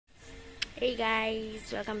Hey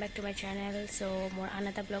guys, welcome back to my channel. So more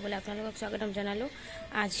another vlog le apnalok swagatam janalu.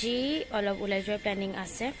 Aji olop ulai joy planning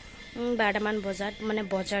ase. 12 মান বজাত মানে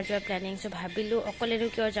বজাৰ যোৱা planning so ভাবিলো অকলেনো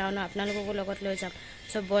কিয় যাও না আপোনালোকক লগত লৈ যাম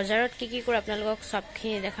সো বজাৰত কি কৰি আপোনালোকক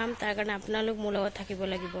সবখিনি দেখাম তাৰ কাৰণে আপোনালোক মোৰ লগত থাকিব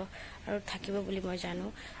লাগিব আৰু থাকিব বুলি মই জানো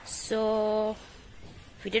সো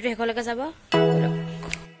ভিডিওটো হেকলৈকে যাব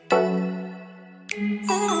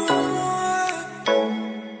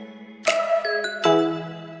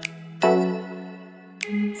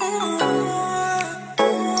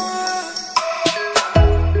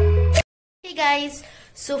Hey guys,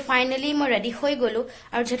 so finally মই ready হৈ গলো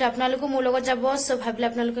আৰু যেটা আপোনালোক মোৰ লগত যাব সো ভাবিলে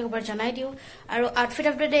আপোনালোক একবাৰ জনাই দিও আৰু আউটফিট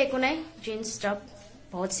অফ দ্য ডে একো নাই জিন্স টপ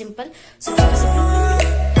বহুত সিম্পল সো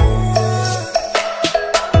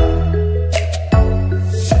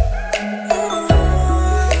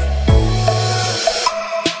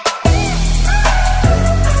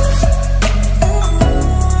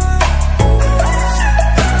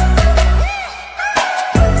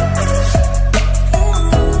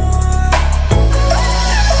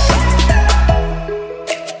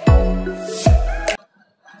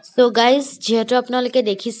So guys, যেহেতু আপোনালোকে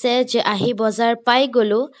দেখিছে যে আহি বজাৰ পাই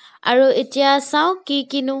গলো আৰু এতিয়া চাও কি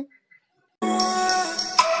কিনো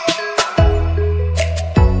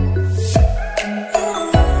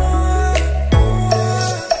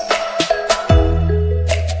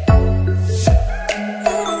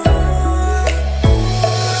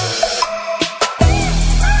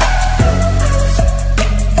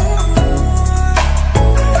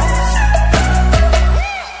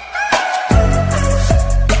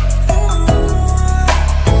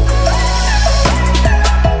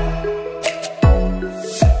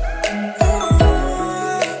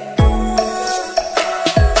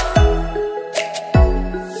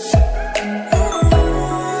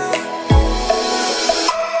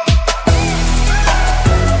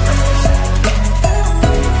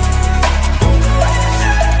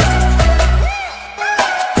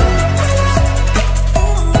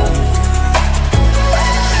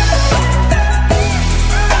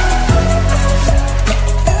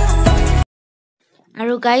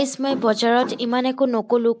আৰু গাইস মই বজাৰত ইমান একো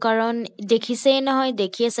নকলো কাৰণ দেখিছেই নহয়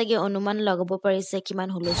দেখিয়ে সগে অনুমান লগাব পাৰিছে কিমান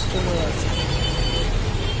হুলস্থুল হৈ আছে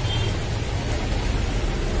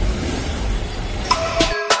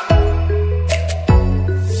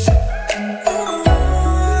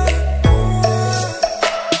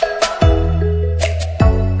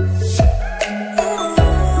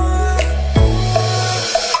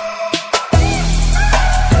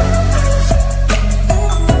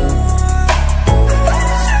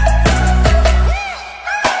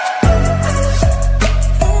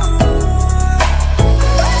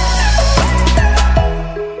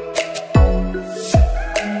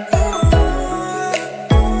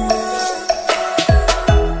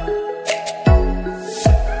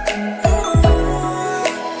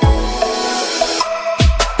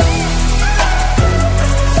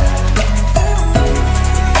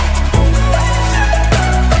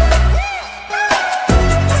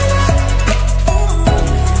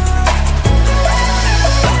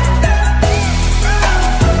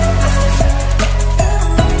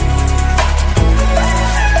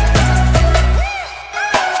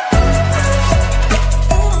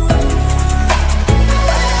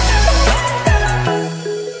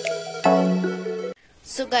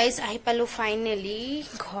So guys, I palu finally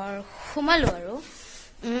ঘৰ খুমালো আৰু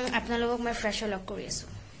আপোনালোকক মই ফ্ৰেশ লক কৰি আছো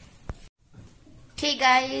Okay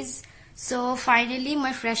guys, so finally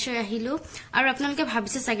মই ফ্ৰেশ হৈ আহিলো আৰু আপোনালোকে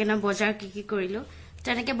ভাবিছে চাগে না বজাৰ কি কৰিলো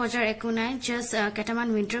তেনেকে বজাৰ একো নাই জাস্ট কেটামান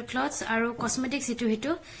উইন্টাৰ ক্লথছ আৰু কসমেটিক্স ইটো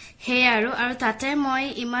হিটো হে আৰু তাতে মই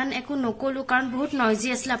ইমান একো নকলো কাৰণ বহুত নইজি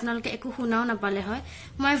আছিল আপোনালোকে একো শুনাও নাপালে হয়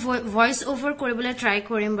মই ভয়েস ওভাৰ কৰিবলৈ ট্ৰাই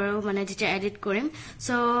কৰিম বাৰু মানে যেতিয়া এডিট কৰিম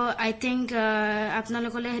সো আই থিংক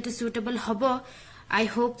আপোনালোকলে হেতু সুটেবল হ'ব আই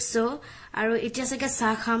হোপ সো আৰু এতিয়া সকে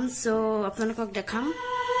চাহ খাম সো আপোনালোকক দেখাম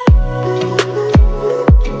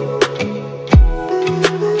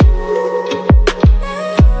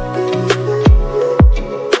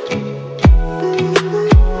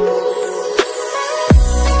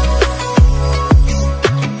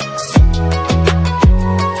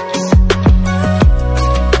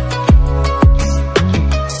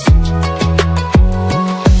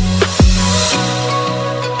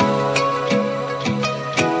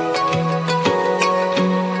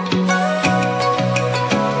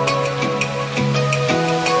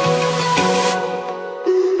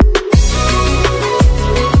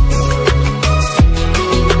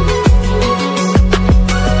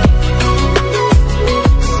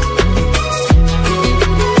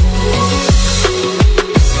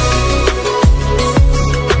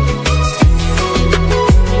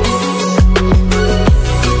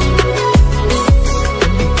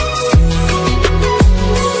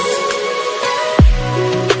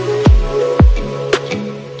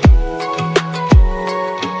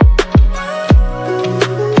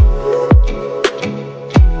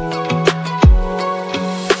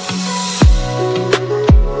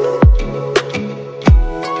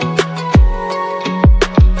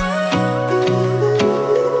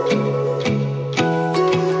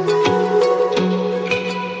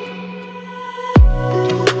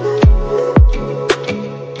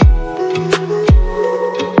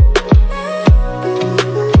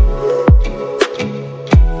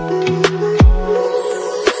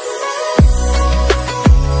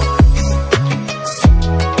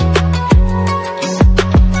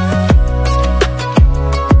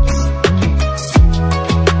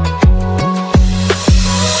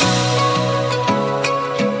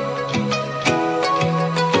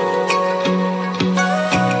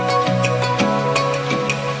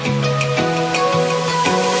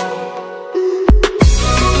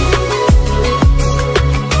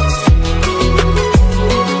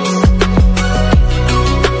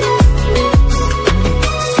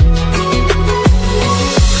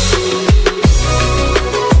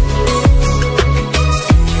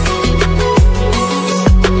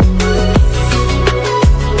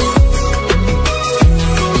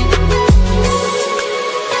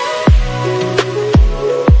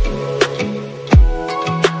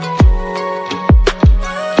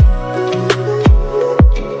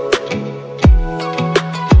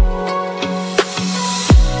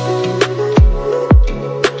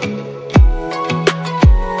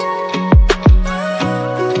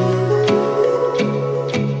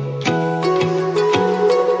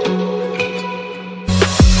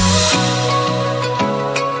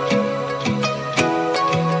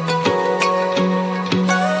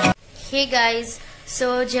গাইজ সো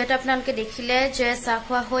যেহেতু আপোনালোকে দেখিলে যে চাহ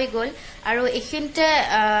খোৱা হৈ গ'ল আৰু এইখিনিতে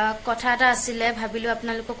কথা এটা আছিলে ভাবিলো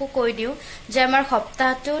আপোনালোককো কৈ দিও যে আমাৰ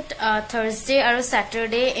সপ্তাহটোত থাৰ্সডে আৰু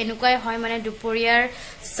স্যাটাৰডে এনেকুৱাই হয় মানে দুপৰীয়াৰ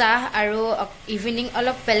চাহ আৰু ইভিনিং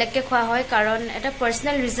অলপ বেলেগকে খোৱা হয় কাৰণ এটা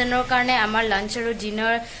পাৰ্সোনাল ৰিজনৰ কাৰণে আমাৰ লাঞ্চ আৰু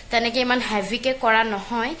ডিনাৰ তেনেকে ইমান হেভিকে কৰা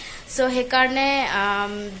নহয় সো হে কাৰণে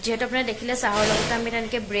যেহেতু আপোনালোকে দেখিলে চাহৰ লগত আমি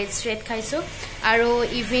তেনেকে ব্ৰেড স্ট্ৰেট খাইছো আৰু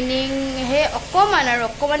ইভিনিং হে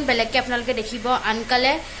অকমান বেলেগকে আপোনালোকে দেখিব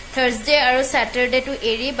আনকালে থাৰ্সডে আৰু স্যাটাৰডে টু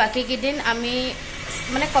এৰি বাকি কিদিন আমি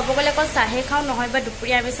মানে কব গলে কল চাহে খাও নহয় বা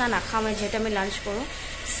দুপৰীয়া আমি চাহ নাখাও যেহেতু আমি লাঞ্চ কৰো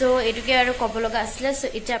সো এটুকে আৰু কব লগা আছিল সো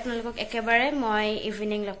এটা আপোনালোকক একেবাৰে মই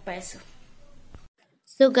ইভিনিং লগ পাইছো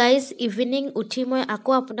সো গাইজ ইভিনিং উঠি মই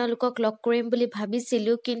আকৌ আপোনালোকক লগ কৰিম বুলি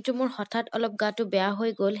ভাবিছিলো কিন্তু মোৰ হঠাৎ অলপ গাটো বেয়া হৈ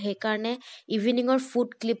গ'ল হে কাৰণে ইভিনিংৰ food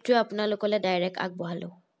ক্লিপটো আপোনালোকলে direct আগবঢ়ালো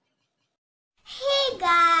Hey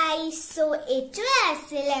guys, so eto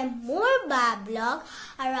asile mor ba blog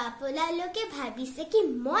aru apnaloke bhabise ki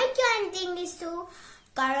moi kyo ending disu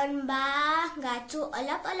karon ba gachu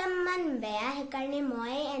olap man beya he karone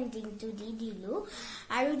moi ending to di dilu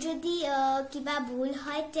aru jodi kiba bhul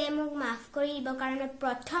hoy te mok maaf kori dibo karone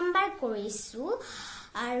prothom bar korisu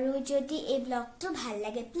aru jodi ei blog to bhal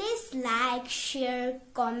lage please like share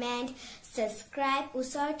comment subscribe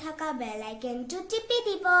usor thaka bell icon to tipi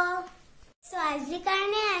dibo So আজি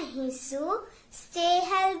কাৰণে আহিছো stay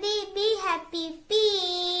healthy be happy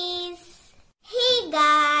peace Hey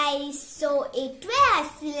guys so etwe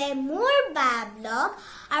asile mor ba blog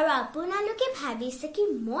aru আপোনালোকে ভাবিছে কি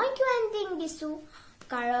মই কিয় ending দিছো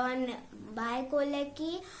কাৰণ বাই কলে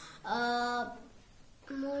কি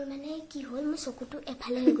মোৰ মানে কি হল মোৰ চকুটো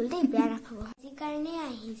এফালে হৈ গল দেই বেয়া নাখাব আজি কাৰণে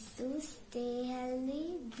আহিছো stay healthy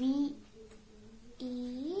be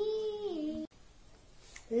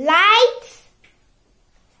Lights,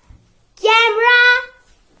 camera.